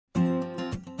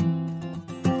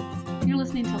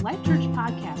listening to Life Church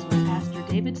Podcast with Pastor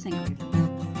David Sinclair.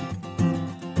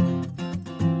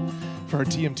 For our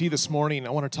TMT this morning,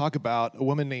 I want to talk about a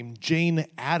woman named Jane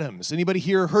Addams. Anybody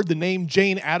here heard the name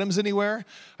Jane Addams anywhere?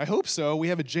 I hope so. We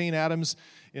have a Jane Addams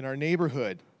in our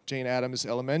neighborhood, Jane Addams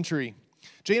Elementary.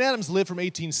 Jane Addams lived from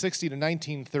 1860 to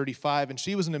 1935, and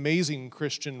she was an amazing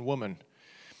Christian woman.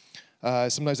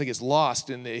 Sometimes that gets lost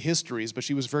in the histories, but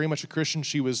she was very much a Christian.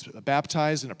 She was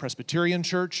baptized in a Presbyterian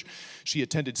church. She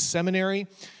attended seminary,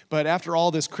 but after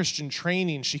all this Christian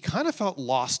training, she kind of felt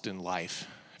lost in life.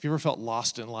 Have you ever felt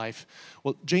lost in life?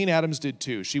 Well, Jane Addams did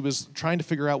too. She was trying to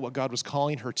figure out what God was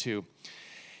calling her to.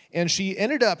 And she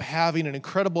ended up having an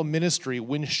incredible ministry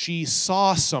when she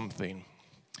saw something.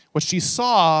 What she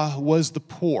saw was the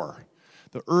poor,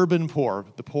 the urban poor,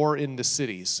 the poor in the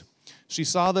cities. She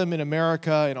saw them in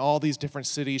America, in all these different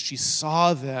cities. She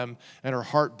saw them, and her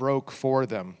heart broke for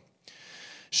them.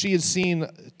 She had seen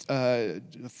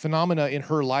phenomena in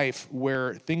her life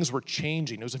where things were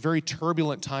changing. It was a very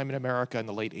turbulent time in America in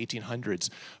the late 1800s.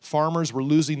 Farmers were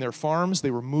losing their farms. They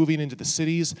were moving into the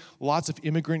cities. Lots of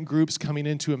immigrant groups coming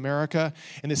into America.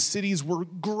 And the cities were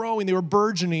growing. They were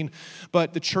burgeoning.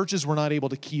 But the churches were not able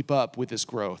to keep up with this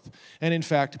growth. And in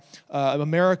fact,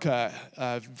 America,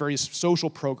 various social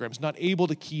programs, not able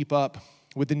to keep up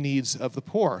with the needs of the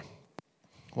poor.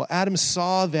 Well, Addams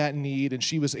saw that need, and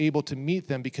she was able to meet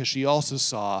them because she also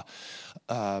saw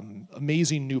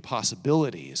amazing new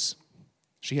possibilities.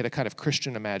 She had a kind of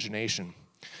Christian imagination.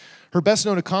 Her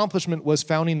best-known accomplishment was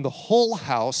founding the Hull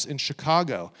House in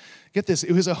Chicago. Get this,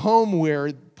 it was a home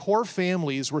where poor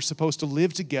families were supposed to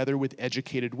live together with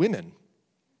educated women.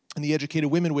 And the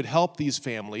educated women would help these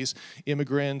families,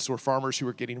 immigrants or farmers who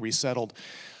were getting resettled,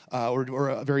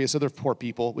 or various other poor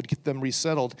people, would get them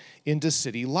resettled into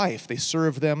city life. They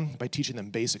served them by teaching them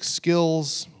basic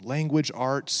skills, language,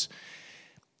 arts.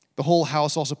 The Hull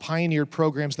House also pioneered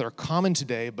programs that are common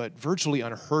today, but virtually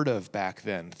unheard of back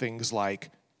then. Things like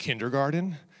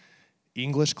kindergarten,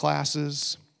 English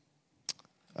classes.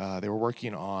 They were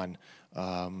working on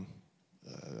a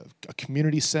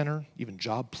community center, even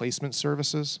job placement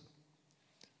services.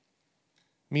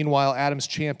 Meanwhile, Addams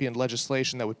championed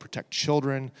legislation that would protect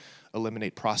children,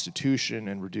 eliminate prostitution,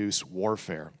 and reduce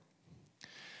warfare.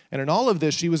 And in all of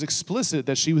this, she was explicit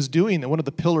that she was doing that. One of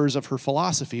the pillars of her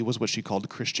philosophy was what she called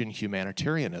Christian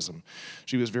humanitarianism.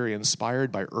 She was very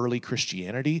inspired by early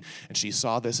Christianity, and she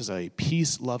saw this as a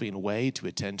peace-loving way to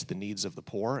attend to the needs of the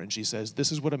poor. And she says,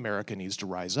 this is what America needs to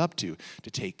rise up to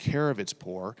take care of its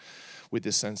poor with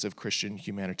this sense of Christian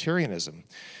humanitarianism.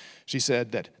 She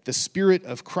said that the spirit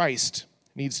of Christ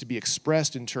needs to be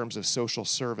expressed in terms of social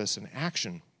service and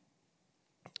action.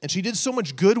 And she did so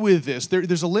much good with this.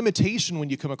 There's a limitation when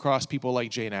you come across people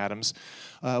like Jane Addams.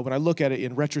 When I look at it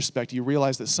in retrospect, you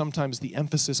realize that sometimes the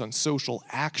emphasis on social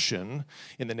action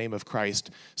in the name of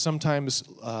Christ sometimes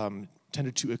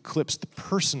tended to eclipse the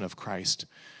person of Christ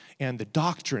and the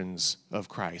doctrines of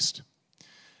Christ.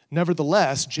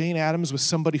 Nevertheless, Jane Addams was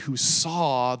somebody who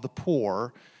saw the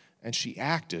poor, and she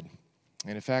acted.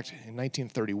 And in fact, in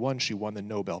 1931, she won the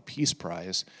Nobel Peace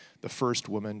Prize, the first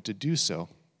woman to do so.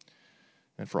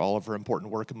 And for all of her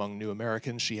important work among New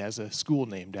Americans, she has a school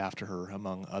named after her,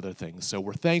 among other things. So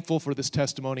we're thankful for this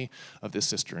testimony of this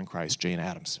sister in Christ, Jane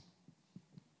Addams.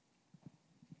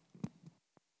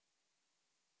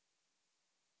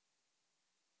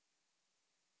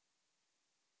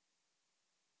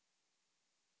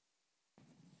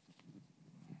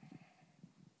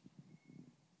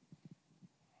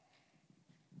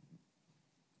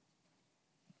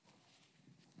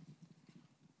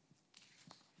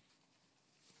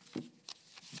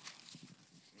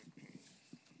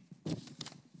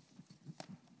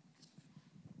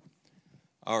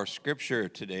 Our scripture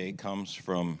today comes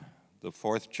from the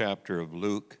 4th chapter of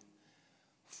Luke,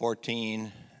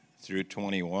 14 through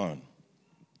 21.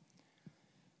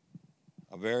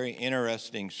 A very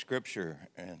interesting scripture.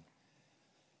 And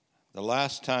the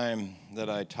last time that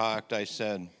I talked, I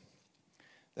said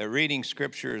that reading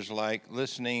scripture is like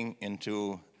listening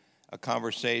into a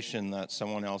conversation that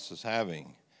someone else is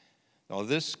having. Now,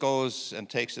 this goes and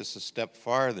takes us a step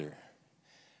farther,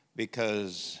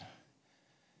 because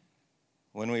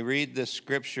when we read this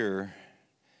scripture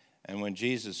and when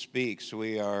Jesus speaks,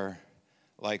 we are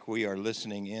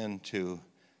listening in to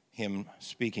him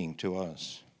speaking to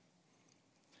us.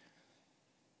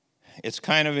 It's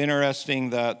kind of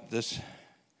interesting that this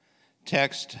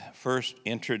text first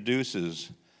introduces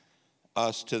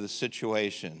us to the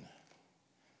situation.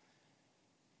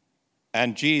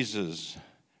 And Jesus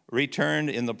returned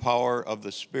in the power of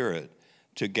the Spirit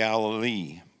to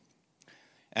Galilee,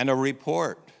 and a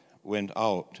report went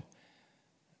out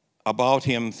about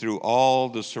him through all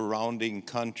the surrounding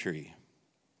country.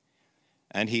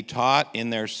 And he taught in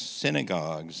their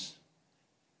synagogues,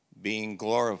 being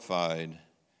glorified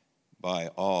by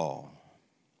all.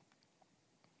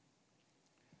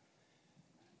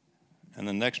 And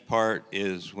the next part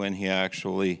is when he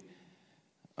actually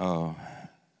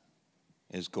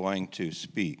is going to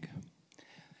speak.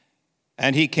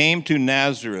 And he came to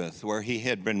Nazareth, where he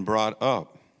had been brought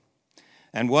up,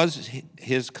 and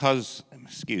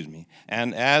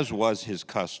and as was his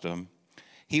custom,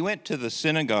 he went to the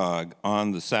synagogue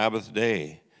on the Sabbath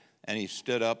day, and he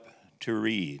stood up to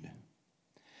read.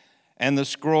 And the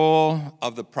scroll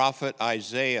of the prophet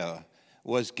Isaiah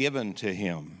was given to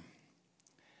him.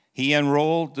 He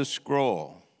unrolled the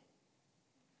scroll,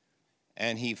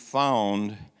 and he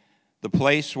found the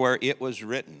place where it was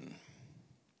written,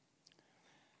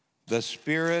 "The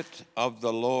Spirit of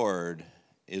the Lord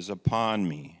is upon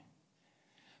me,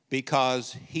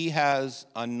 because he has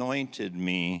anointed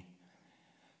me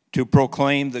to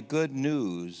proclaim the good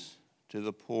news to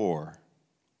the poor.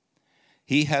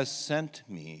 He has sent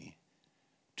me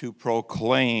to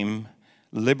proclaim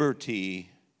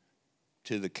liberty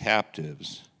to the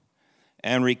captives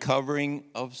and recovering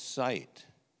of sight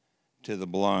to the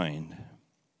blind,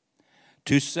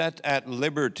 to set at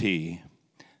liberty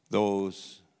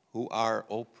those who are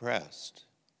oppressed,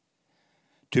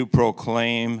 to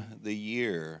proclaim the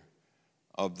year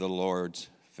of the Lord's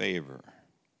favor."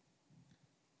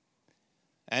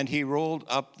 And he rolled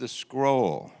up the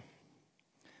scroll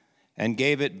and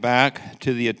gave it back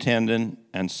to the attendant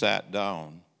and sat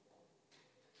down.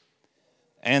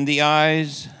 And the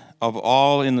eyes of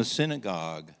all in the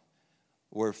synagogue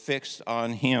were fixed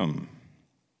on him.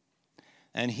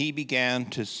 And he began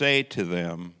to say to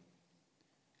them,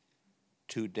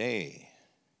 "Today,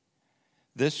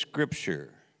 this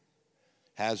scripture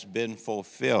has been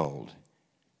fulfilled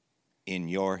in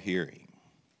your hearing."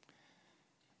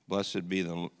 Blessed be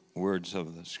the words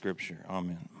of the scripture.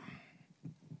 Amen.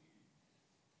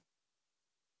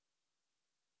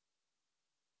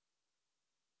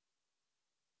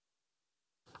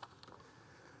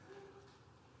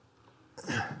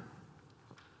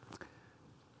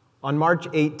 On March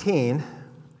 18,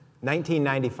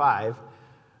 1995,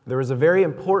 there was a very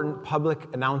important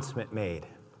public announcement made.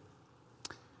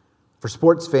 For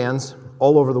sports fans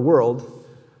all over the world,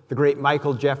 the great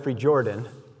Michael Jeffrey Jordan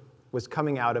was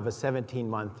coming out of a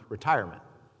 17-month retirement.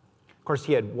 Of course,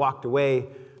 he had walked away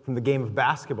from the game of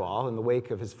basketball in the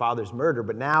wake of his father's murder,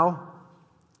 but now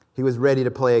he was ready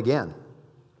to play again.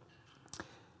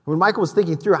 When Michael was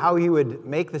thinking through how he would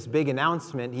make this big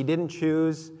announcement, he didn't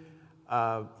choose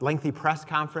a lengthy press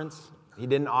conference. He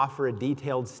didn't offer a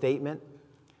detailed statement.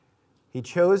 He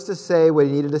chose to say what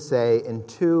he needed to say in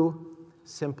two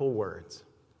simple words: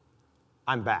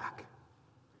 "I'm back."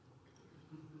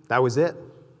 That was it.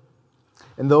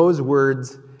 And those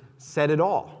words said it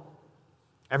all.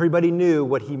 Everybody knew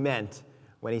what he meant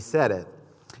when he said it.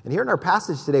 And here in our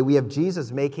passage today, we have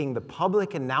Jesus making the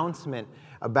public announcement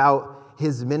about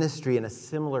his ministry in a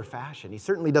similar fashion. He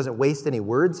certainly doesn't waste any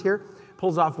words here.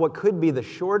 Pulls off what could be the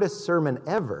shortest sermon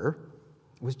ever.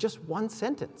 It was just one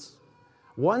sentence.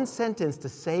 One sentence to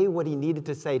say what he needed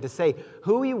to say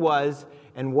who he was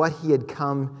and what he had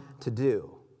come to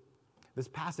do. This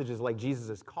passage is like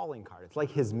Jesus' calling card. It's like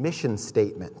his mission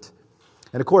statement.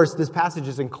 And of course, this passage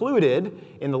is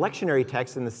included in the lectionary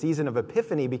text in the season of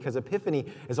Epiphany, because Epiphany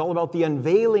is all about the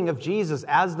unveiling of Jesus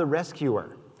as the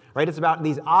rescuer. Right? It's about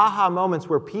these aha moments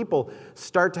where people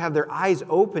start to have their eyes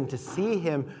open to see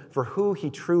him for who he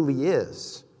truly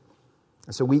is.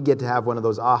 And so we get to have one of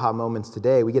those aha moments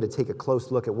today. We get to take a close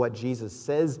look at what Jesus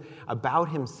says about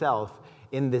himself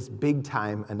in this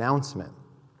big-time announcement.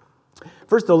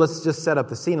 First, though, let's just set up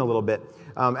the scene a little bit.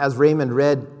 As Raymond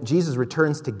read, Jesus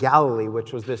returns to Galilee,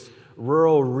 which was this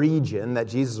rural region that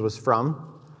Jesus was from.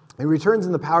 He returns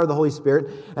in the power of the Holy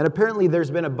Spirit, and apparently there's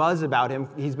been a buzz about him.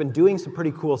 He's been doing some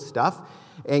pretty cool stuff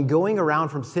and going around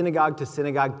from synagogue to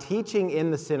synagogue, teaching in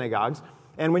the synagogues.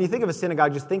 And when you think of a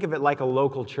synagogue, just think of it like a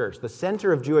local church. The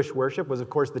center of Jewish worship was, of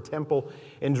course, the temple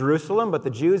in Jerusalem, but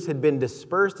the Jews had been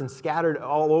dispersed and scattered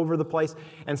all over the place.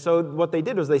 And so what they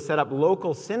did was they set up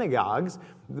local synagogues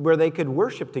where they could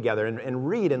worship together and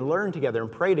read and learn together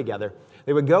and pray together.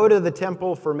 They would go to the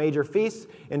temple for major feasts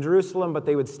in Jerusalem, but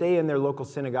they would stay in their local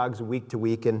synagogues week to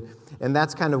week. And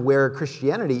that's kind of where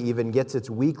Christianity even gets its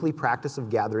weekly practice of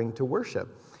gathering to worship.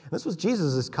 And this was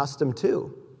Jesus' custom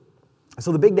too.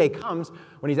 So the big day comes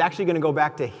when he's actually going to go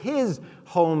back to his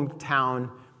hometown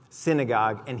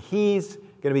synagogue, and he's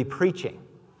going to be preaching,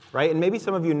 right? And maybe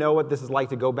some of you know what this is like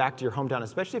to go back to your hometown,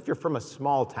 especially if you're from a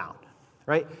small town,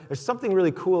 right? There's something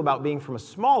really cool about being from a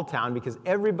small town because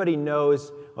everybody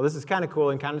knows, well, this is kind of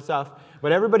cool and kind of tough,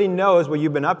 but everybody knows what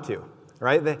you've been up to,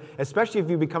 right? Especially if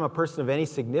you become a person of any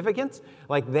significance,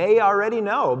 like they already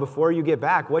know before you get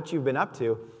back what you've been up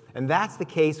to. And that's the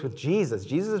case with Jesus.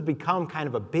 Jesus has become kind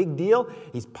of a big deal.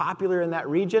 He's popular in that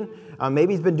region.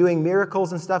 Maybe he's been doing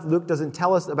miracles and stuff. Luke doesn't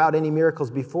tell us about any miracles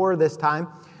before this time.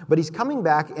 But he's coming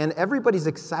back, and everybody's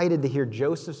excited to hear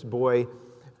Joseph's boy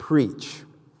preach.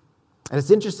 And it's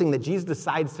interesting that Jesus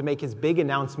decides to make his big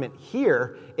announcement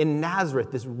here in Nazareth,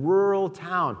 this rural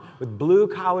town with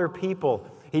blue-collar people.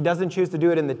 He doesn't choose to do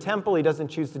it in the temple. He doesn't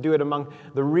choose to do it among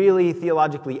the really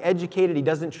theologically educated. He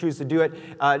doesn't choose to do it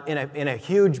in a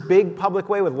huge, big public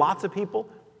way with lots of people,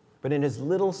 but in his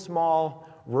little, small,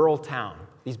 rural town.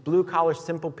 These blue-collar,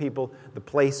 simple people, the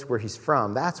place where he's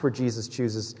from. That's where Jesus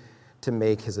chooses to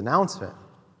make his announcement.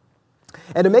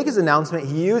 And to make his announcement,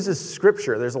 he uses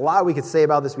Scripture. There's a lot we could say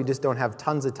about this. We just don't have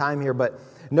tons of time here, but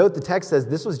note the text says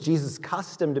this was Jesus'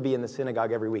 custom to be in the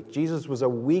synagogue every week. Jesus was a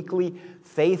weekly,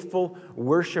 faithful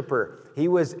worshiper. He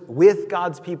was with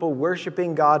God's people,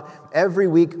 worshiping God every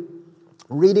week,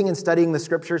 reading and studying the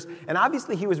Scriptures. And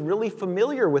obviously, he was really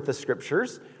familiar with the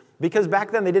Scriptures because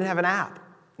back then they didn't have an app.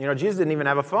 You know, Jesus didn't even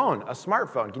have a phone, a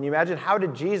smartphone. Can you imagine how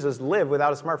did Jesus live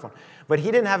without a smartphone? But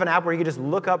he didn't have an app where he could just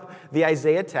look up the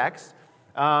Isaiah text.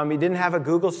 He didn't have a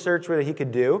Google search that he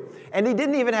could do. And he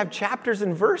didn't even have chapters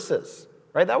and verses,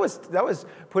 right? That was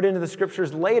put into the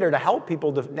Scriptures later to help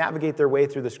people to navigate their way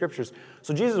through the Scriptures.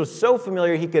 So Jesus was so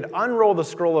familiar, he could unroll the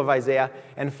scroll of Isaiah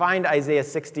and find Isaiah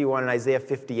 61 and Isaiah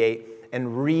 58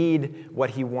 and read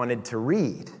what he wanted to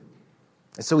read.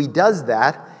 And so he does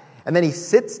that. And then he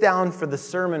sits down for the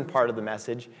sermon part of the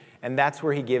message, and that's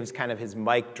where he gives kind of his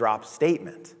mic drop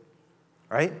statement,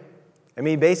 right? I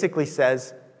mean, he basically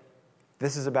says,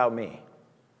 this is about me.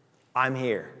 I'm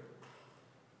here.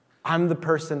 I'm the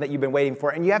person that you've been waiting for.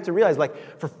 And you have to realize,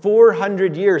 like, for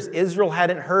 400 years, Israel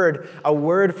hadn't heard a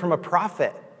word from a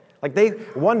prophet. Like, they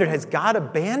wondered, has God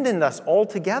abandoned us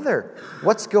altogether?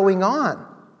 What's going on?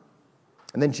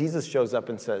 And then Jesus shows up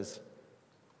and says,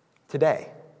 today,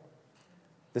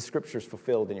 the Scripture's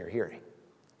fulfilled in your hearing.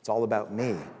 It's all about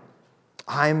me.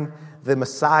 I'm the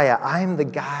Messiah. I'm the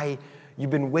guy you've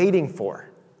been waiting for.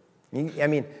 I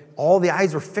mean, all the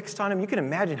eyes were fixed on him. You can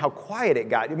imagine how quiet it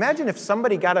got. Imagine if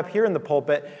somebody got up here in the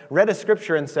pulpit, read a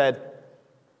Scripture, and said,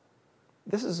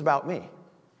 this is about me.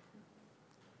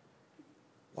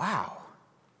 Wow.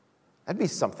 That'd be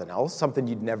something else, something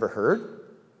you'd never heard.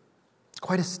 It's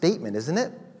quite a statement, isn't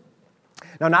it?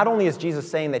 Now, not only is Jesus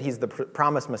saying that he's the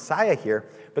promised Messiah here,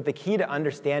 but the key to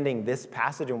understanding this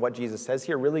passage and what Jesus says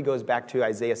here really goes back to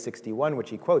Isaiah 61, which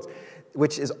he quotes,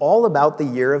 which is all about the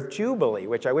year of Jubilee,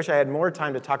 which I wish I had more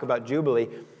time to talk about Jubilee,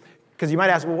 because you might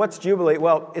ask, well, what's Jubilee?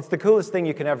 Well, it's the coolest thing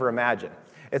you can ever imagine.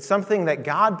 It's something that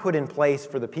God put in place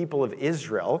for the people of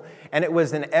Israel, and it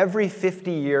was an every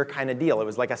 50-year kind of deal. It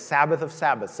was like a Sabbath of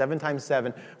Sabbaths, 7 times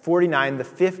 7, 49. The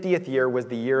 50th year was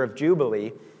the year of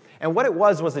Jubilee. And what it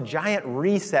was a giant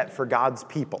reset for God's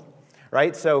people,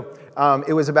 right? So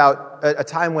it was about a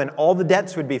time when all the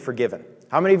debts would be forgiven.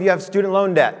 How many of you have student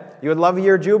loan debt? You would love a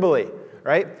year of Jubilee,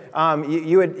 right?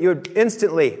 You would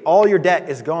instantly, all your debt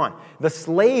is gone. The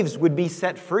slaves would be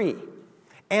set free.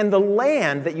 And the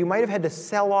land that you might have had to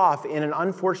sell off in an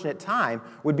unfortunate time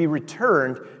would be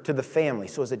returned to the family.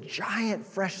 So it was a giant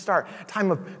fresh start, a time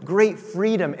of great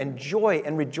freedom and joy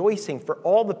and rejoicing for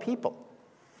all the people.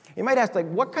 You might ask, like,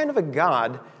 what kind of a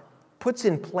God puts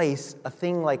in place a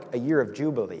thing like a year of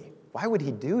Jubilee? Why would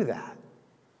he do that?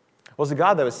 Well, it's a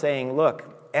God that was saying,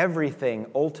 look, everything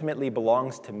ultimately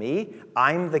belongs to me.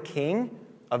 I'm the king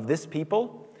of this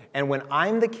people. And when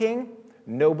I'm the king,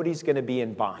 nobody's going to be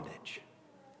in bondage.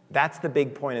 That's the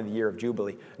big point of the year of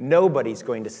Jubilee. Nobody's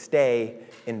going to stay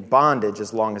in bondage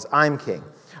as long as I'm king.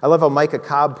 I love how Micah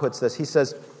Cobb puts this. He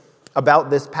says, about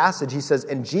this passage, he says,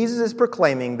 and Jesus is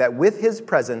proclaiming that with his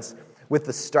presence, with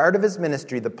the start of his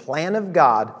ministry, the plan of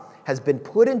God has been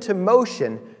put into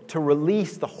motion to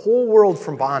release the whole world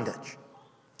from bondage.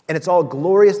 And it's all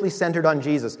gloriously centered on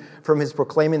Jesus, from his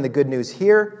proclaiming the good news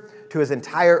here, to his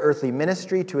entire earthly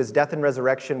ministry, to his death and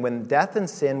resurrection when death and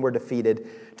sin were defeated,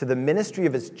 to the ministry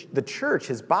of the church,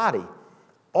 his body.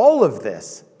 All of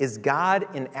this is God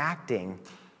enacting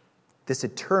this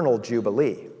eternal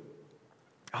Jubilee.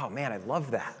 Oh man, I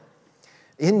love that.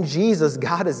 In Jesus,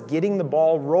 God is getting the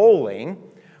ball rolling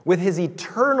with his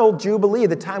eternal Jubilee,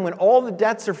 the time when all the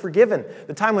debts are forgiven,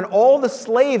 the time when all the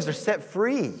slaves are set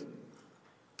free.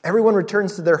 Everyone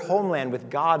returns to their homeland with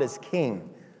God as king.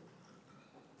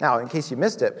 Now, in case you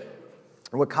missed it,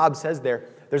 what Cobb says there,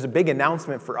 there's a big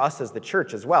announcement for us as the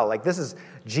church as well. Like, this is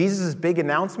Jesus' big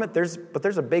announcement, but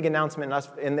there's a big announcement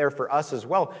in there for us as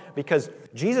well, because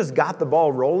Jesus got the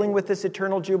ball rolling with this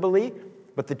eternal jubilee,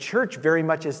 but the church very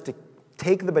much is to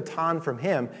take the baton from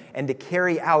him and to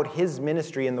carry out his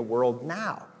ministry in the world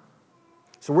now.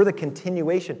 So we're the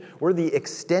continuation, we're the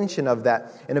extension of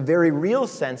that. In a very real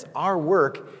sense, our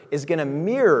work is going to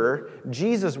mirror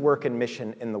Jesus' work and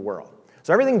mission in the world.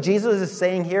 So everything Jesus is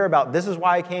saying here about this is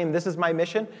why I came, this is my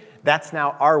mission, that's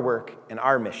now our work and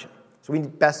our mission. So we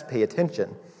best pay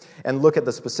attention and look at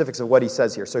the specifics of what he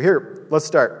says here. So here, let's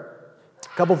start.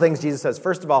 A couple things Jesus says.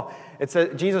 First of all,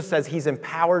 Jesus says he's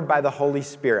empowered by the Holy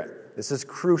Spirit. This is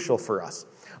crucial for us.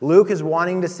 Luke is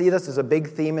wanting to see this as a big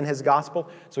theme in his gospel,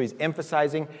 so he's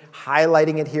emphasizing,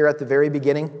 highlighting it here at the very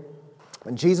beginning.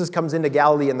 When Jesus comes into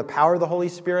Galilee in the power of the Holy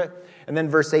Spirit, and then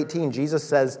verse 18, Jesus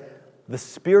says, "The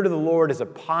Spirit of the Lord is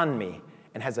upon me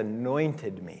and has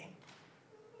anointed me."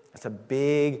 That's a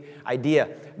big idea.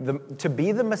 To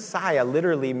be the Messiah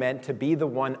literally meant to be the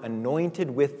one anointed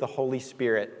with the Holy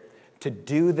Spirit to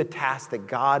do the task that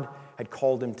God had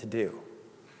called him to do.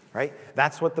 Right?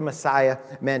 That's what the Messiah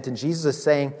meant. And Jesus is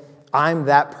saying, I'm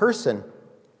that person.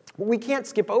 But we can't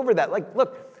skip over that. Like,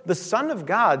 look, the Son of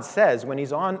God says when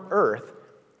he's on earth,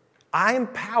 I am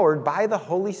powered by the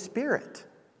Holy Spirit.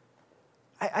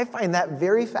 I find that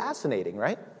very fascinating,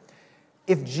 right?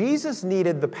 If Jesus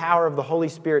needed the power of the Holy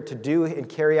Spirit to do and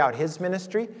carry out his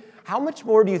ministry, how much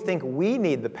more do you think we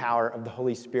need the power of the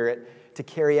Holy Spirit to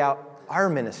carry out our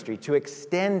ministry, to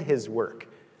extend his work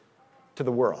to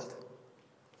the world?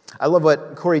 I love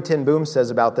what Corrie ten Boom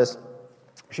says about this.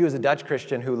 She was a Dutch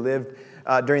Christian who lived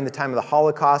during the time of the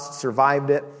Holocaust, survived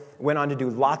it, went on to do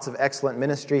lots of excellent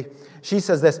ministry. She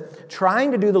says this,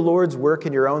 "Trying to do the Lord's work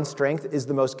in your own strength is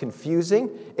the most confusing,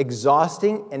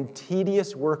 exhausting, and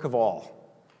tedious work of all.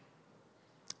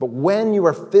 But when you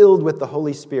are filled with the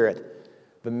Holy Spirit,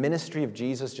 the ministry of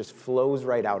Jesus just flows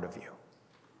right out of you."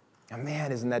 Oh,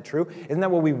 man, isn't that true? Isn't that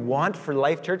what we want for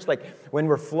Life Church? Like, when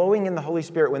we're flowing in the Holy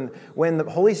Spirit, when the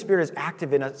Holy Spirit is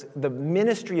active in us, the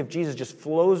ministry of Jesus just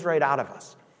flows right out of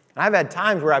us. And I've had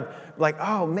times where I'm like,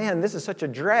 oh, man, this is such a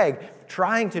drag,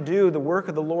 trying to do the work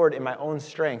of the Lord in my own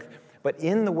strength. But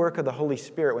in the work of the Holy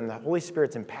Spirit, when the Holy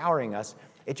Spirit's empowering us,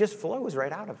 it just flows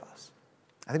right out of us.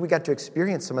 I think we got to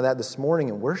experience some of that this morning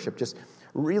in worship, just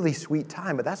really sweet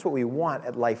time. But that's what we want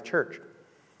at Life Church.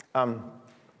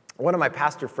 One of my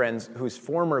pastor friends, whose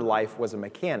former life was a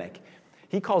mechanic,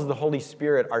 he calls the Holy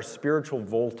Spirit our spiritual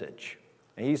voltage.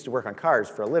 And he used to work on cars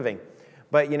for a living.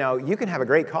 But, you can have a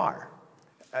great car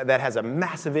that has a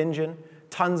massive engine,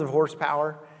 tons of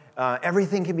horsepower.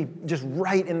 Everything can be just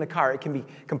right in the car. It can be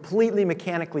completely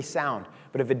mechanically sound.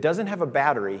 But if it doesn't have a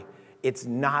battery, it's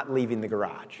not leaving the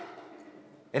garage.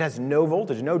 It has no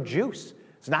voltage, no juice.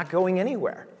 It's not going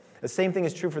anywhere. The same thing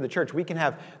is true for the church. We can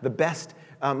have the best,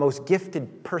 most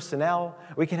gifted personnel.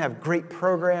 We can have great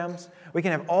programs. We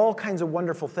can have all kinds of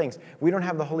wonderful things. If we don't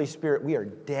have the Holy Spirit, we are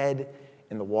dead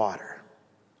in the water.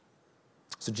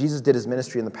 So Jesus did his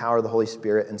ministry in the power of the Holy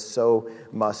Spirit, and so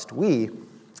must we.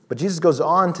 But Jesus goes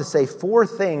on to say 4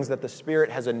 things that the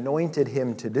Spirit has anointed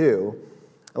him to do.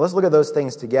 And let's look at those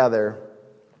things together.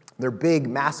 They're big,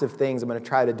 massive things. I'm going to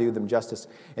try to do them justice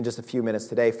in just a few minutes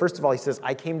today. First of all, he says,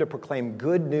 I came to proclaim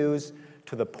good news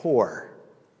to the poor.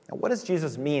 Now, what does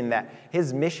Jesus mean that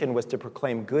his mission was to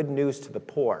proclaim good news to the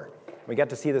poor? We got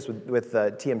to see this with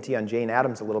TMT on Jane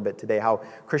Addams a little bit today, how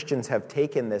Christians have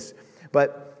taken this.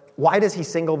 But why does he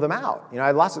single them out?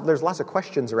 There's lots of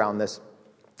questions around this.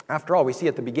 After all, we see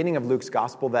at the beginning of Luke's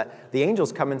gospel that the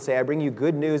angels come and say, I bring you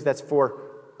good news that's for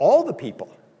all the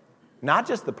people. Not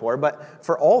just the poor, but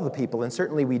for all the people. And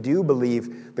certainly we do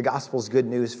believe the gospel's good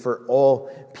news for all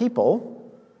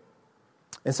people.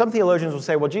 And some theologians will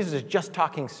say, well, Jesus is just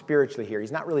talking spiritually here.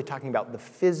 He's not really talking about the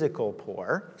physical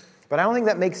poor. But I don't think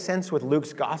that makes sense with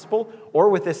Luke's gospel or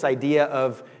with this idea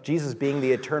of Jesus being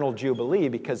the eternal Jubilee,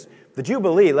 because the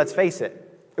Jubilee, let's face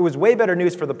it, it was way better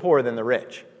news for the poor than the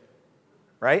rich,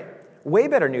 right? Way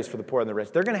better news for the poor and the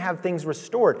rich. They're going to have things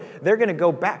restored. They're going to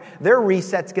go back. Their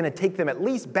reset's going to take them at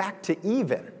least back to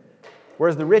even,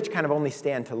 whereas the rich kind of only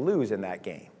stand to lose in that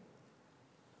game.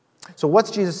 So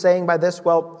what's Jesus saying by this?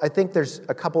 Well, I think there's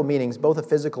a couple meanings, both a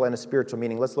physical and a spiritual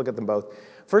meaning. Let's look at them both.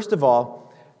 First of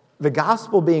all, the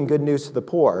gospel being good news to the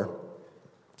poor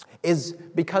is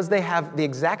because they have the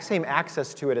exact same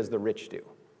access to it as the rich do.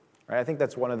 Right? I think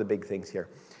that's one of the big things here.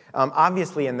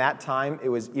 Obviously, in that time, it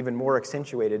was even more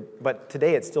accentuated, but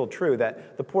today it's still true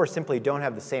that the poor simply don't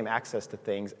have the same access to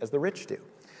things as the rich do.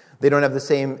 They don't have the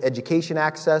same education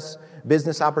access,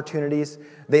 business opportunities.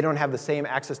 They don't have the same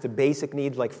access to basic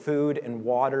needs like food and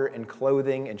water and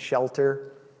clothing and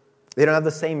shelter. They don't have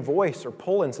the same voice or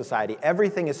pull in society.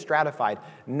 Everything is stratified.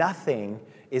 Nothing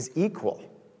is equal.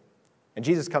 And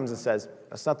Jesus comes and says,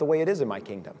 that's not the way it is in my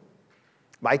kingdom.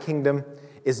 My kingdom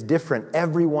is different.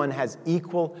 Everyone has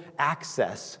equal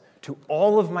access to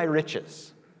all of my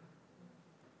riches.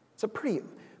 It's a pretty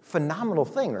phenomenal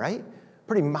thing, right?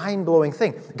 Pretty mind-blowing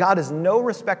thing. God is no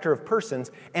respecter of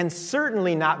persons, and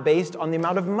certainly not based on the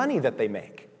amount of money that they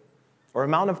make or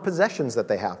amount of possessions that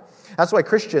they have. That's why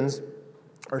Christians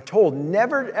are told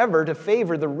never, ever to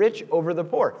favor the rich over the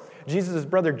poor. Jesus'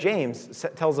 brother James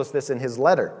tells us this in his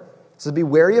letter. He says, be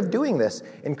wary of doing this.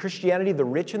 In Christianity, the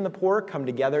rich and the poor come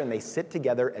together and they sit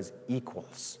together as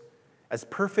equals, as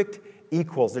perfect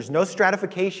equals. There's no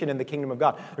stratification in the kingdom of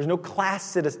God. There's no class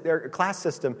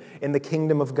system in the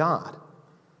kingdom of God.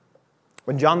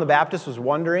 When John the Baptist was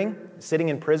sitting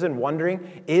in prison,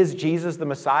 wondering, is Jesus the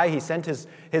Messiah? He sent his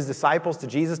disciples to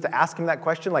Jesus to ask him that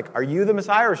question, like, are you the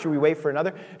Messiah or should we wait for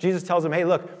another? Jesus tells him, hey,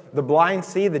 look, the blind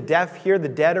see, the deaf hear, the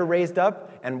dead are raised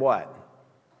up, and what?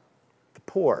 The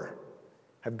poor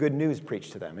have good news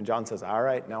preached to them. And John says, all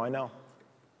right, now I know.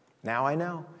 Now I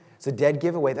know. It's a dead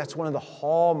giveaway. That's one of the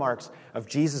hallmarks of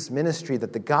Jesus' ministry,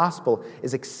 that the gospel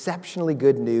is exceptionally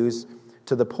good news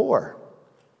to the poor.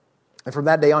 And from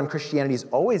that day on, Christianity has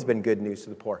always been good news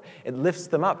to the poor. It lifts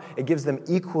them up. It gives them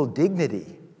equal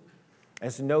dignity. And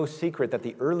it's no secret that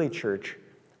the early church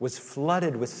was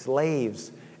flooded with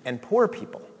slaves and poor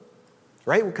people,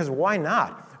 right? Because why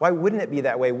not? Why wouldn't it be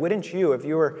that way? Wouldn't you, if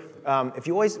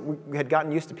you always had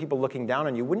gotten used to people looking down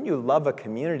on you, wouldn't you love a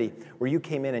community where you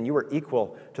came in and you were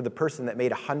equal to the person that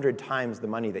made 100 times the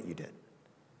money that you did?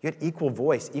 You had equal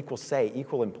voice, equal say,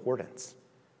 equal importance.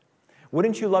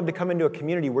 Wouldn't you love to come into a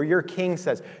community where your king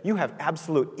says, you have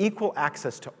absolute equal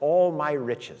access to all my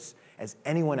riches as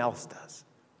anyone else does?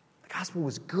 The gospel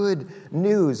was good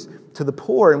news to the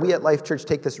poor, and we at Life Church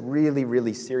take this really,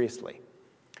 really seriously.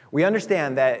 We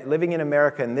understand that living in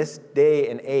America in this day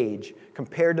and age,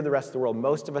 compared to the rest of the world,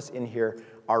 most of us in here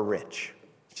are rich.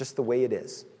 It's just the way it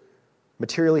is.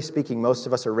 Materially speaking, most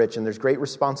of us are rich, and there's great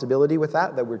responsibility with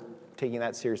that we're taking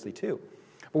that seriously too.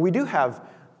 But we do have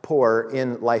poor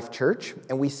in Life Church,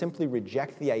 and we simply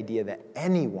reject the idea that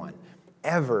anyone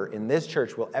ever in this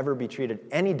church will ever be treated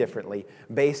any differently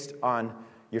based on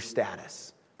your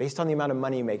status, based on the amount of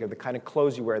money you make or the kind of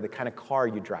clothes you wear, the kind of car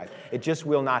you drive. It just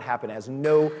will not happen. It has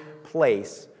no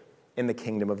place in the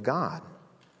kingdom of God.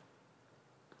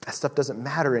 That stuff doesn't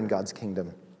matter in God's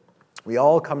kingdom. We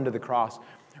all come to the cross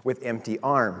with empty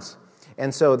arms.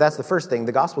 And so that's the first thing.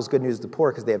 The gospel is good news to the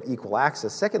poor because they have equal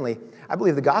access. Secondly, I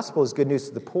believe the gospel is good news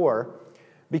to the poor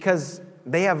because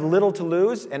they have little to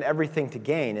lose and everything to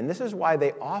gain. And this is why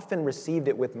they often received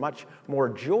it with much more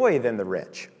joy than the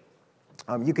rich.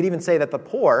 You could even say that the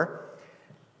poor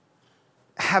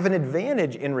have an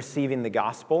advantage in receiving the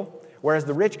gospel, whereas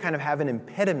the rich kind of have an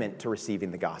impediment to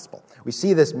receiving the gospel. We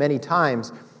see this many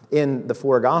times in the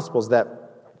four gospels that,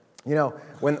 you know,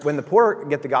 when the poor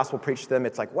get the gospel preached to them,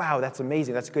 it's like, wow, that's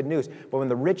amazing, that's good news. But when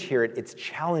the rich hear it, it's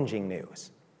challenging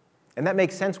news. And that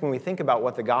makes sense when we think about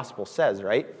what the gospel says,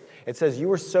 right? It says you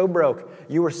were so broke,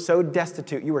 you were so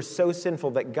destitute, you were so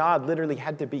sinful that God literally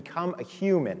had to become a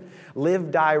human, live,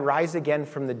 die, rise again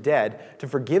from the dead to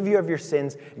forgive you of your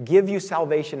sins, give you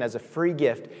salvation as a free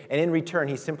gift, and in return,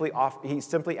 he simply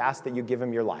asked that you give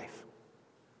him your life.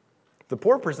 The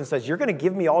poor person says, you're going to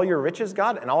give me all your riches,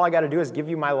 God, and all I got to do is give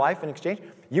you my life in exchange?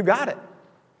 You got it.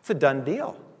 It's a done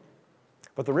deal.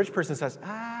 But the rich person says,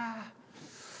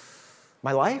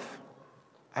 my life?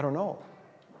 I don't know.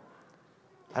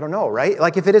 Right?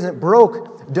 Like if it isn't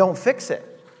broke, don't fix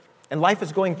it. And life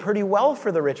is going pretty well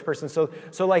for the rich person. So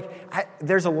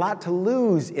there's a lot to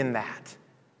lose in that.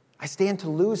 I stand to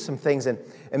lose some things. And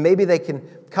maybe they can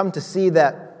come to see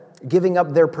that giving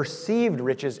up their perceived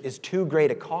riches is too great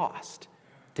a cost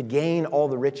to gain all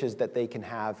the riches that they can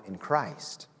have in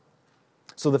Christ.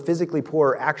 So the physically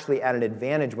poor are actually at an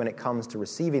advantage when it comes to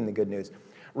receiving the good news.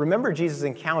 Remember Jesus'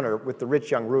 encounter with the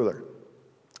rich young ruler,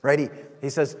 right? He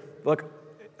says, look,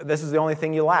 this is the only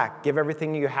thing you lack. Give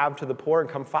everything you have to the poor and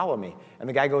come follow me. And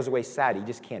the guy goes away sad. He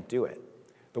just can't do it.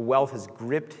 The wealth has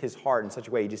gripped his heart in such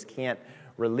a way he just can't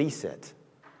release it.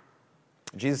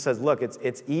 Jesus says, look,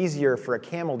 it's easier for a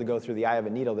camel to go through the eye of a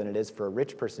needle than it is for a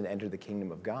rich person to enter the kingdom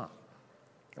of God.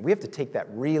 And we have to take that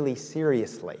really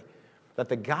seriously. That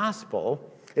the gospel,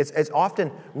 it's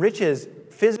often riches,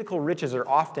 physical riches are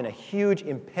often a huge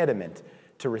impediment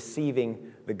to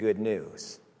receiving the good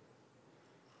news.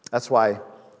 That's why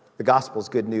the gospel is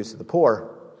good news to the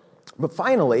poor. But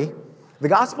finally, the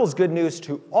gospel is good news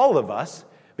to all of us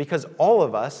because all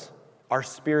of us are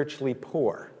spiritually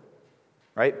poor,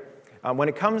 right? When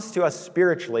it comes to us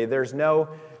spiritually, there's no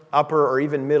upper or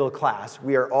even middle class.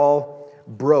 We are all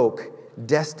broke,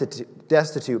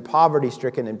 destitute,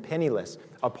 poverty-stricken, and penniless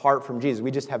apart from Jesus.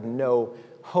 We just have no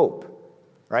hope,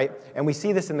 right? And we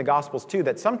see this in the Gospels too,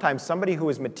 that sometimes somebody who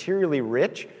is materially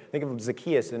rich, think of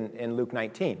Zacchaeus in Luke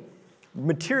 19,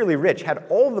 materially rich, had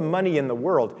all the money in the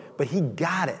world, but he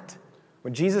got it.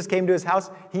 When Jesus came to his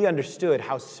house, he understood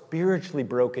how spiritually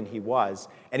broken he was,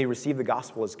 and he received the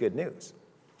gospel as good news.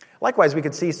 Likewise, we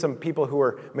could see some people who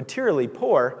were materially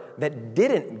poor that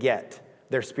didn't get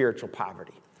their spiritual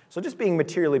poverty. So just being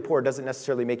materially poor doesn't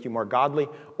necessarily make you more godly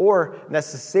or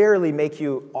necessarily make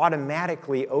you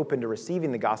automatically open to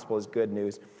receiving the gospel as good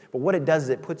news. But what it does is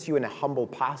it puts you in a humble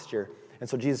posture. And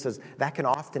so Jesus says that can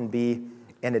often be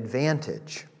an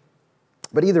advantage.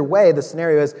 But either way, the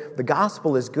scenario is the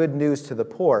gospel is good news to the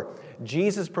poor.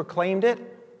 Jesus proclaimed it,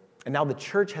 and now the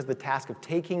church has the task of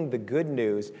taking the good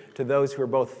news to those who are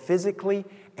both physically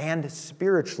and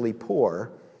spiritually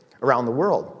poor around the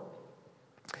world.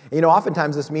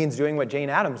 Oftentimes this means doing what Jane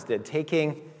Addams did,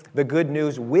 taking the good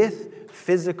news with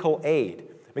physical aid.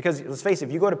 Because let's face it,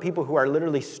 if you go to people who are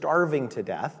literally starving to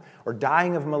death or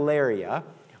dying of malaria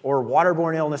or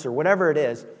waterborne illness or whatever it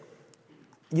is,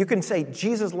 you can say,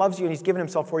 Jesus loves you and he's given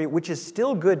himself for you, which is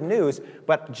still good news,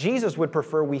 but Jesus would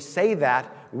prefer we say that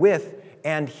with,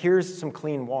 and here's some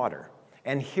clean water,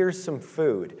 and here's some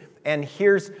food, and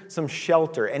here's some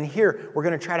shelter, and here we're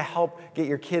going to try to help get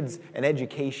your kids an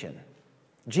education.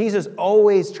 Jesus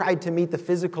always tried to meet the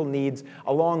physical needs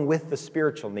along with the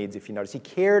spiritual needs, if you notice. He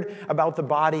cared about the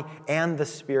body and the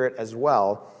spirit as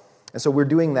well. And so we're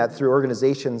doing that through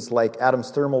organizations like Adam's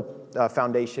Thermal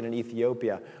Foundation in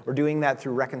Ethiopia. We're doing that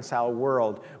through Reconcile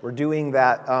World. We're doing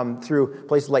that through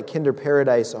places like Kinder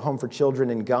Paradise, a home for children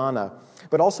in Ghana.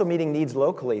 But also meeting needs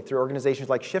locally through organizations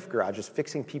like Shift Garages,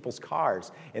 fixing people's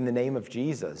cars in the name of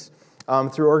Jesus.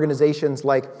 Through organizations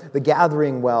like The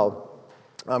Gathering Well,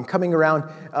 coming around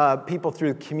people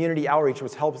through community outreach,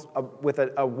 which helps with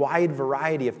a wide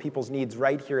variety of people's needs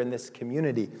right here in this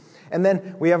community. And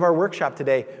then we have our workshop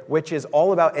today, which is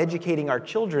all about educating our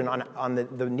children on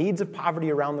the needs of poverty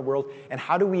around the world and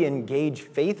how do we engage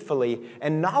faithfully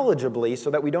and knowledgeably so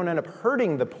that we don't end up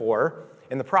hurting the poor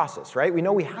in the process, right? We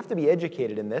know we have to be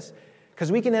educated in this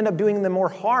because we can end up doing them more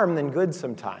harm than good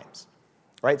sometimes.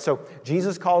 Right? So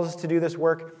Jesus calls us to do this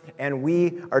work, and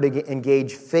we are to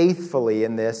engage faithfully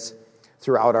in this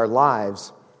throughout our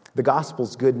lives. The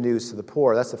gospel's good news to the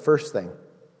poor. That's the first thing.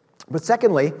 But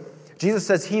secondly, Jesus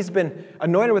says he's been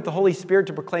anointed with the Holy Spirit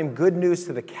to proclaim good news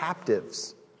to the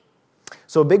captives.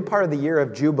 So a big part of the year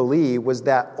of Jubilee was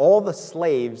that all the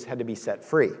slaves had to be set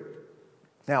free.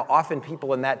 Now, often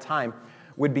people in that time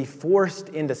would be forced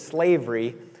into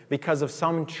slavery because of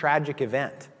some tragic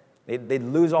event. They'd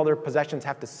lose all their possessions,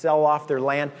 have to sell off their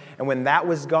land. And when that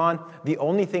was gone, the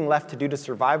only thing left to do to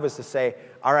survive was to say,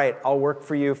 all right, I'll work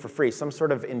for you for free. Some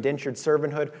sort of indentured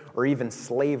servanthood or even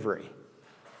slavery.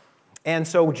 And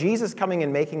so Jesus coming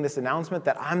and making this announcement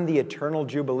that I'm the eternal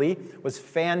Jubilee was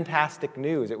fantastic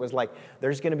news. It was like,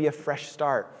 there's going to be a fresh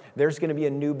start. There's going to be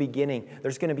a new beginning.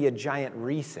 There's going to be a giant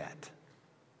reset.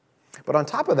 But on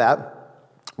top of that,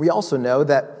 we also know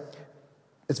that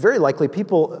it's very likely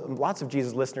lots of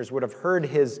Jesus' listeners would have heard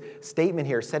his statement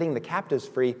here, setting the captives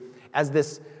free, as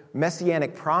this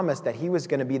messianic promise that he was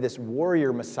going to be this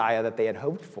warrior Messiah that they had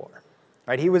hoped for.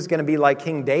 Right? He was going to be like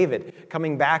King David,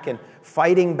 coming back and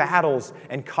fighting battles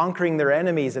and conquering their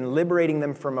enemies and liberating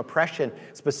them from oppression,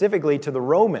 specifically to the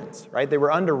Romans. Right? They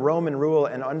were under Roman rule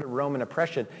and under Roman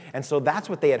oppression. And so that's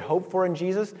what they had hoped for in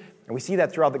Jesus. And we see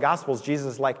that throughout the Gospels.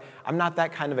 Jesus is like, I'm not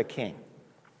that kind of a king.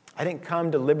 I didn't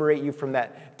come to liberate you from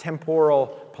that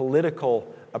temporal,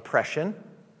 political oppression,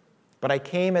 but I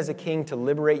came as a king to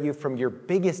liberate you from your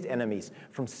biggest enemies,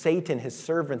 from Satan, his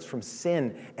servants, from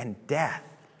sin and death.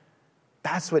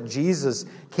 That's what Jesus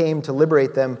came to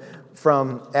liberate them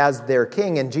from as their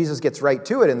king, and Jesus gets right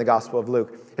to it in the Gospel of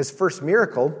Luke. His first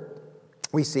miracle,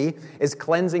 we see, is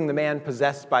cleansing the man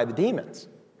possessed by the demons.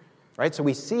 Right? So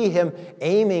we see him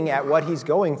aiming at what he's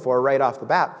going for right off the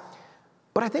bat.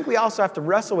 But I think we also have to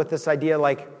wrestle with this idea,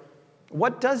 like,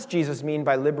 what does Jesus mean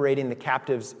by liberating the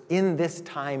captives in this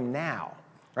time now?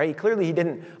 Right? Clearly, he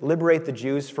didn't liberate the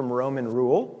Jews from Roman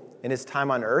rule in his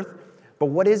time on earth, but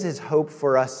what is his hope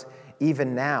for us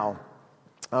even now?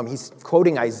 He's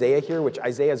quoting Isaiah here, which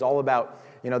Isaiah is all about,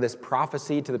 this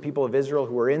prophecy to the people of Israel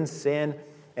who are in sin,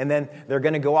 and then they're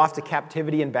going to go off to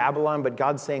captivity in Babylon, but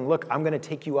God's saying, look, I'm going to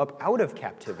take you up out of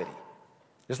captivity.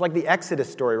 Just like the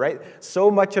Exodus story, right? So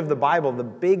much of the Bible, the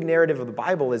big narrative of the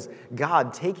Bible is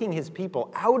God taking his people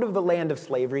out of the land of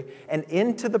slavery and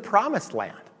into the promised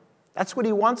land. That's what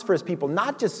he wants for his people,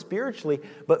 not just spiritually,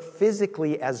 but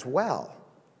physically as well.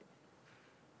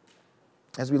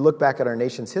 As we look back at our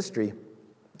nation's history,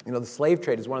 the slave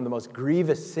trade is one of the most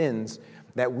grievous sins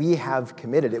that we have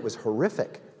committed. It was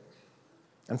horrific.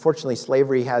 Unfortunately,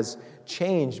 slavery has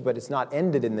changed, but it's not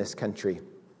ended in this country.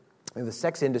 The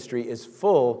sex industry is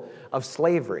full of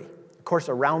slavery. Of course,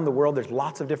 around the world, there's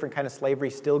lots of different kinds of slavery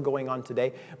still going on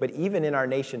today. But even in our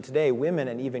nation today, women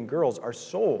and even girls are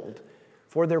sold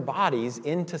for their bodies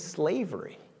into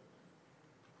slavery.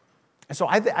 And so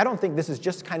I don't think this is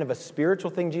just kind of a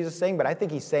spiritual thing Jesus is saying, but I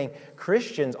think he's saying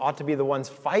Christians ought to be the ones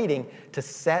fighting to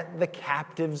set the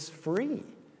captives free.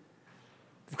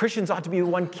 Christians ought to be the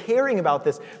one caring about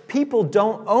this. People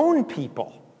don't own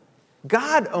people.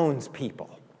 God owns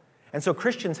people. And so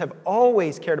Christians have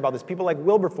always cared about this. People like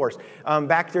Wilberforce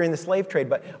back during the slave trade,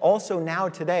 but also now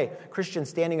today, Christians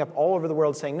standing up all over the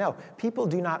world saying, no, people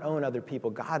do not own other people.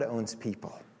 God owns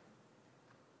people.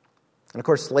 And of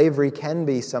course, slavery can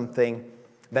be something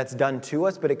that's done to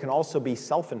us, but it can also be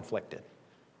self-inflicted.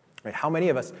 Right? How many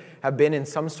of us have been in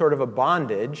some sort of a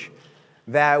bondage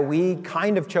that we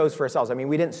kind of chose for ourselves? I mean,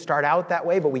 we didn't start out that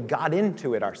way, but we got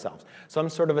into it ourselves. Some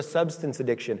sort of a substance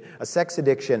addiction, a sex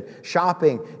addiction,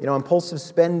 shopping, impulsive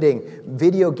spending,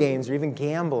 video games, or even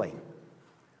gambling.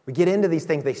 We get into these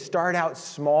things. They start out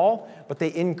small, but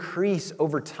they increase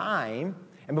over time.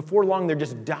 And before long, they're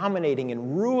just dominating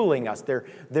and ruling us.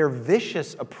 They're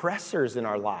vicious oppressors in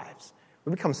our lives.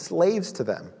 We become slaves to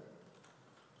them.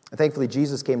 And thankfully,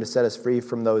 Jesus came to set us free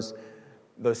from those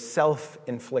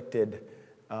self-inflicted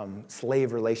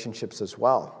slave relationships as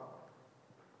well.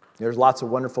 There's lots of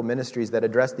wonderful ministries that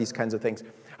address these kinds of things.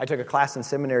 I took a class in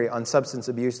seminary on substance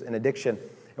abuse and addiction,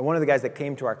 and one of the guys that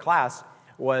came to our class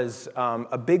was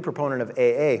a big proponent of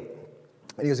AA.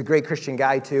 And he was a great Christian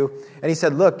guy, too. And he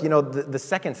said, look, the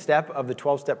second step of the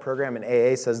 12-step program in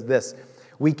AA says this: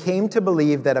 we came to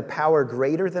believe that a power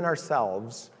greater than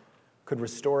ourselves could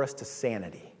restore us to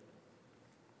sanity.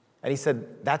 And he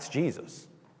said, that's Jesus.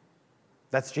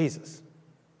 That's Jesus.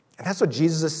 And that's what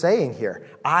Jesus is saying here.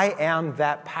 I am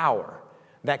that power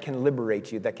that can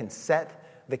liberate you, that can set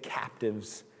the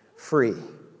captives free.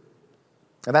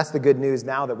 And that's the good news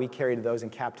now that we carry to those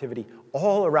in captivity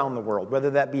all around the world,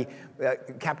 whether that be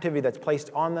captivity that's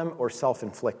placed on them or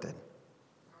self-inflicted.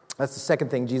 That's the second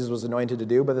thing Jesus was anointed to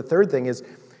do. But the third thing is,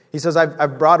 he says,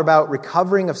 I've brought about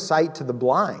recovering of sight to the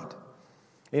blind.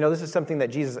 This is something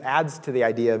that Jesus adds to the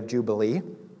idea of Jubilee,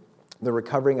 the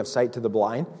recovering of sight to the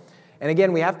blind. And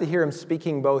again, we have to hear him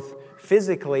speaking both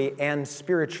physically and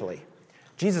spiritually.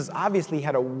 Jesus obviously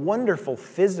had a wonderful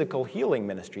physical healing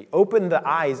ministry, opened the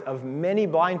eyes of many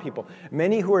blind people,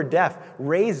 many who are deaf,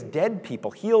 raised dead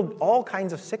people, healed all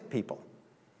kinds of sick people.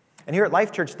 And here at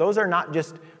Life Church, those are not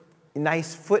just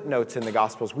nice footnotes in the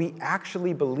Gospels. We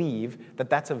actually believe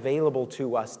that that's available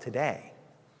to us today.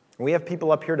 We have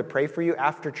people up here to pray for you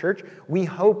after church. We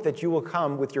hope that you will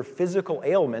come with your physical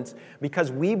ailments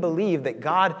because we believe that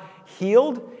God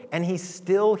healed and he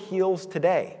still heals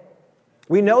today.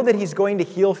 We know that he's going to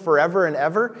heal forever and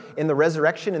ever in the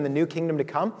resurrection in the new kingdom to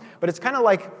come, but it's kind of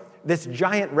like this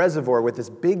giant reservoir with this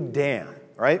big dam,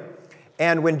 right?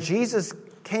 And when Jesus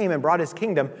came and brought his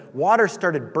kingdom, water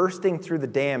started bursting through the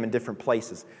dam in different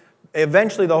places.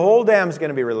 Eventually, the whole dam is going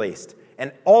to be released,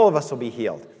 and all of us will be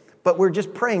healed. But we're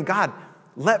just praying, God,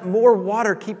 let more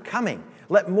water keep coming.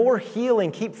 Let more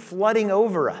healing keep flooding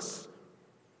over us.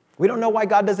 We don't know why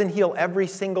God doesn't heal every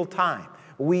single time.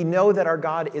 We know that our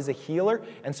God is a healer,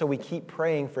 and so we keep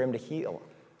praying for him to heal,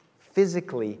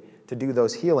 physically to do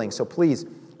those healings. So please,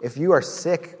 if you are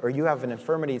sick or you have an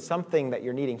infirmity, something that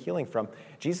you're needing healing from,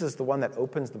 Jesus is the one that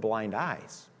opens the blind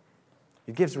eyes.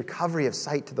 He gives recovery of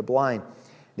sight to the blind.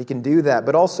 He can do that.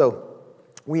 But also,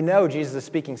 we know Jesus is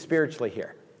speaking spiritually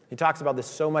here. He talks about this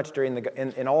so much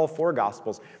in all four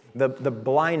Gospels. The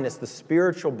blindness, the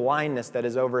spiritual blindness that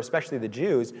is over, especially the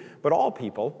Jews, but all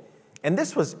people. And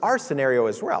this was our scenario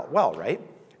as well, right?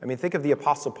 I mean, think of the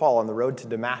Apostle Paul on the road to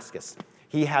Damascus.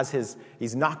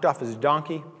 He's knocked off his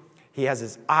donkey. He has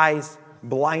his eyes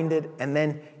blinded, and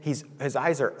then his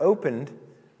eyes are opened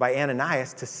by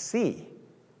Ananias to see.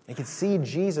 He can see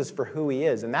Jesus for who he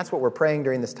is. And that's what we're praying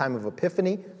during this time of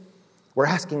Epiphany. We're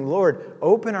asking, Lord,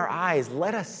 open our eyes,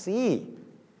 let us see.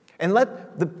 And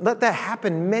let that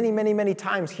happen many, many, many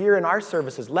times here in our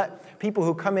services. Let people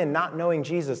who come in not knowing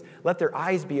Jesus, let their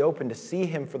eyes be open to see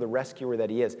him for the rescuer that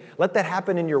he is. Let that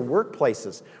happen in your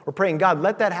workplaces. We're praying, God,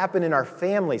 let that happen in our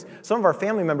families. Some of our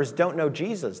family members don't know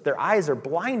Jesus. Their eyes are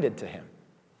blinded to him.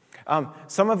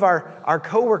 Some of our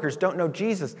coworkers don't know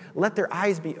Jesus. Let their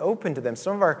eyes be open to them.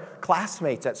 Some of our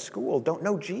classmates at school don't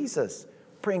know Jesus.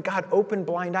 Praying, God, open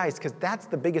blind eyes, because that's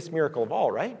the biggest miracle of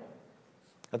all, right?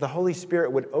 That the Holy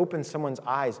Spirit would open someone's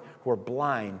eyes who are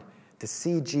blind to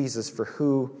see Jesus for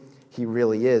who he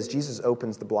really is. Jesus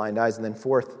opens the blind eyes. And then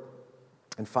fourth,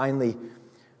 and finally,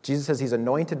 Jesus says he's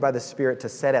anointed by the Spirit to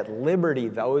set at liberty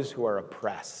those who are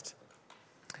oppressed.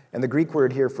 And the Greek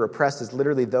word here for oppressed is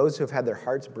literally those who have had their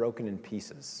hearts broken in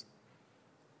pieces.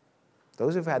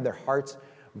 Those who've had their hearts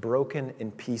broken in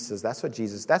pieces. That's who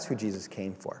Jesus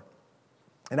came for.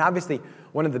 And obviously,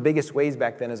 one of the biggest ways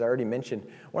back then, as I already mentioned,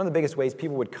 one of the biggest ways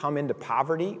people would come into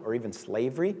poverty or even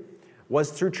slavery was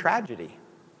through tragedy.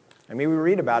 I mean, we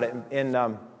read about it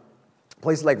in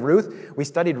places like Ruth. We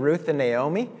studied Ruth and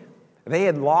Naomi. They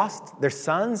had lost their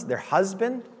sons, their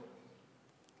husband,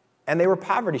 and they were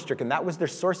poverty-stricken. That was their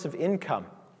source of income.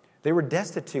 They were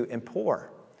destitute and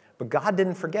poor. But God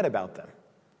didn't forget about them.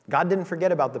 God didn't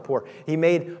forget about the poor. He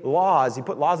made laws. He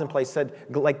put laws in place, said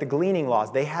like the gleaning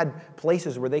laws. They had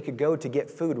places where they could go to get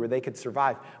food, where they could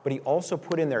survive. But he also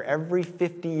put in there every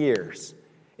 50 years,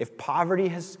 if poverty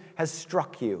has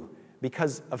struck you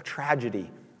because of tragedy,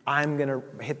 I'm going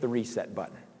to hit the reset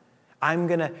button. I'm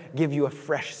going to give you a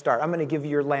fresh start. I'm going to give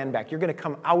you your land back. You're going to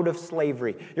come out of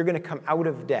slavery. You're going to come out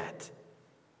of debt.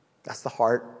 That's the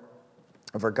heart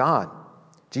of our God.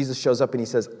 Jesus shows up and he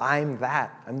says, I'm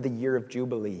that. I'm the year of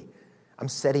Jubilee. I'm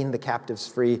setting the captives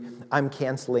free. I'm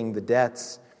canceling the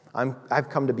debts. I've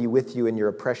come to be with you in your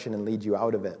oppression and lead you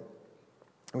out of it.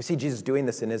 And we see Jesus doing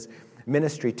this in his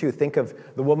ministry too. Think of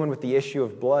the woman with the issue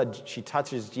of blood. She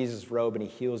touches Jesus' robe and he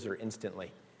heals her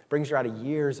instantly. Brings her out of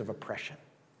years of oppression.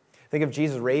 Think of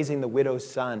Jesus raising the widow's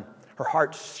son. Her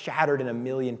heart shattered in a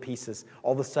million pieces.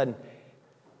 All of a sudden,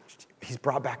 he's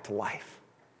brought back to life.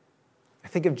 I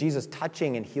think of Jesus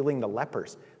touching and healing the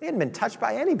lepers. They hadn't been touched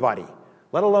by anybody,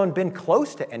 let alone been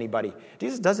close to anybody.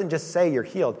 Jesus doesn't just say you're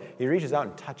healed. He reaches out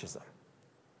and touches them,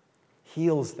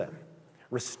 heals them,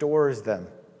 restores them,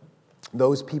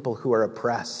 those people who are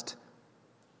oppressed.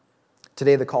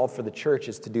 Today, the call for the church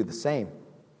is to do the same,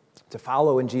 to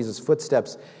follow in Jesus'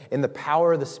 footsteps in the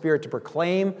power of the Spirit, to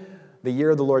proclaim the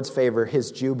year of the Lord's favor,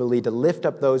 his Jubilee, to lift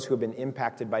up those who have been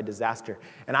impacted by disaster.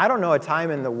 And I don't know a time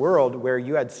in the world where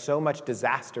you had so much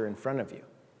disaster in front of you.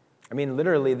 I mean,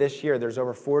 literally this year, there's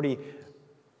over 40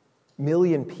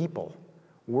 million people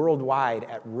worldwide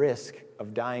at risk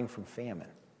of dying from famine.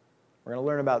 We're going to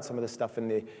learn about some of this stuff in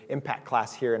the impact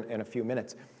class here in a few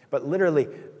minutes. But literally,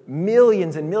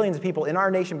 millions and millions of people in our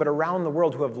nation, but around the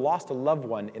world, who have lost a loved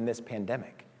one in this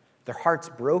pandemic. Their hearts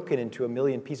broken into a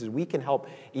million pieces. We can help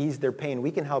ease their pain.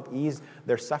 We can help ease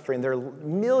their suffering. There are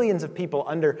millions of people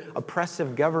under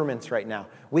oppressive governments right now.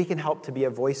 We can help to be a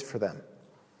voice for them.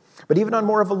 But even on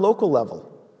more of a local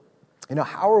level,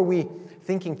 how are we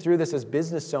thinking through this as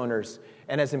business owners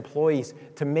and as employees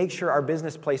to make sure our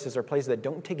business places are places that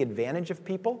don't take advantage of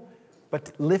people,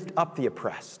 but lift up the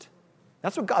oppressed?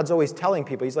 That's what God's always telling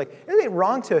people. He's like, it ain't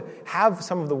wrong to have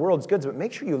some of the world's goods, but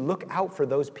make sure you look out for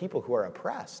those people who are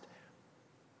oppressed.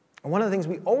 And one of the things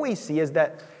we always see is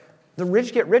that the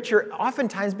rich get richer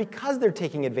oftentimes because they're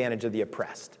taking advantage of the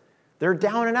oppressed. They're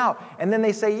down and out. And then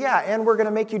they say, yeah, and we're going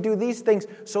to make you do these things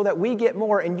so that we get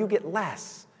more and you get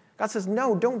less. God says,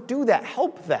 no, don't do that.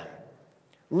 Help them.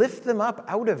 Lift them up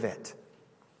out of it.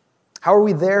 How are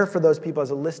we there for those people as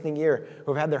a listening ear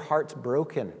who have had their hearts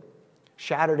broken,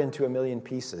 shattered into a million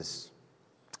pieces?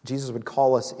 Jesus would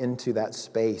call us into that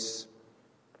space.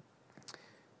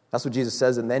 That's what Jesus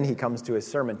says, and then he comes to his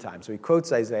sermon time. So he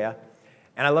quotes Isaiah,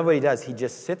 and I love what he does. He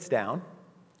just sits down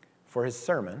for his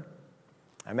sermon.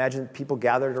 I imagine people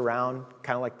gathered around,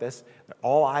 kind of like this.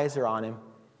 All eyes are on him.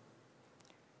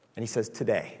 And he says,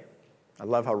 today. I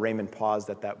love how Raymond paused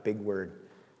at that big word,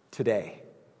 today.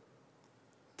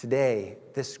 Today,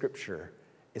 this scripture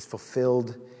is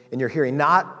fulfilled in your hearing.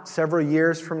 Not several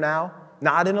years from now,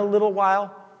 not in a little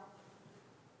while.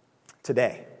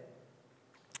 Today.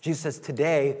 Jesus says,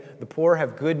 today, the poor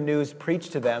have good news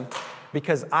preached to them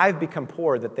because I've become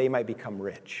poor that they might become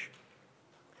rich.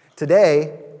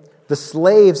 Today, the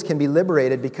slaves can be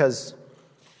liberated because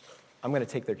I'm going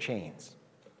to take their chains.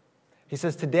 He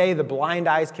says, today, the blind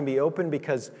eyes can be opened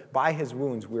because by his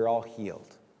wounds, we're all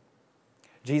healed.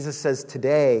 Jesus says,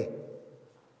 today,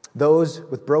 those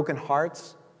with broken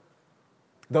hearts,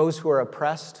 those who are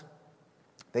oppressed,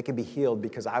 they can be healed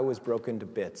because I was broken to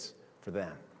bits for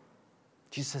them.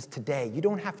 Jesus says, today, you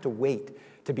don't have to wait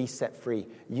to be set free.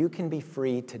 You can be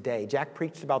free today. Jack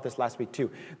preached about this last week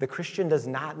too. The Christian does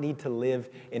not need to live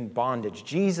in bondage.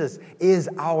 Jesus is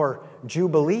our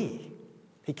Jubilee.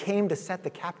 He came to set the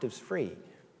captives free.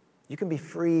 You can be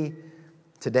free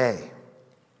today.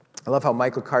 I love how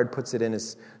Michael Card puts it in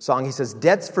his song. He says,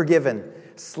 debts forgiven,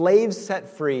 slaves set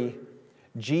free,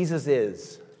 Jesus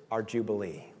is our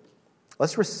Jubilee.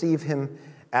 Let's receive him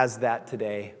as that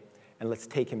today. And let's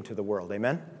take him to the world.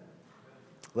 Amen?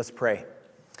 Let's pray.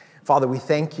 Father, we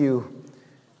thank you.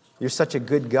 You're such a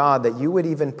good God that you would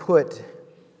even put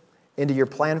into your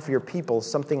plan for your people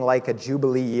something like a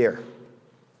Jubilee year.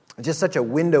 Just such a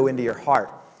window into your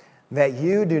heart that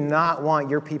you do not want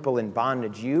your people in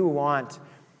bondage. You want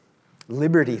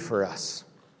liberty for us.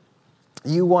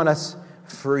 You want us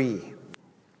free.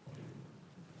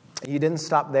 You didn't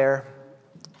stop there.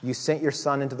 You sent your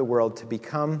Son into the world to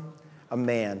become a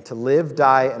man, to live,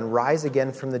 die, and rise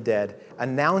again from the dead,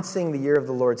 announcing the year of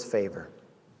the Lord's favor.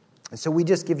 And so we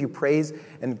just give you praise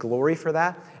and glory for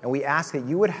that, and we ask that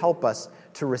you would help us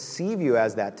to receive you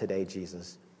as that today,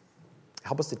 Jesus.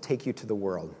 Help us to take you to the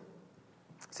world.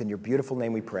 It's in your beautiful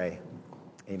name we pray.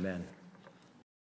 Amen.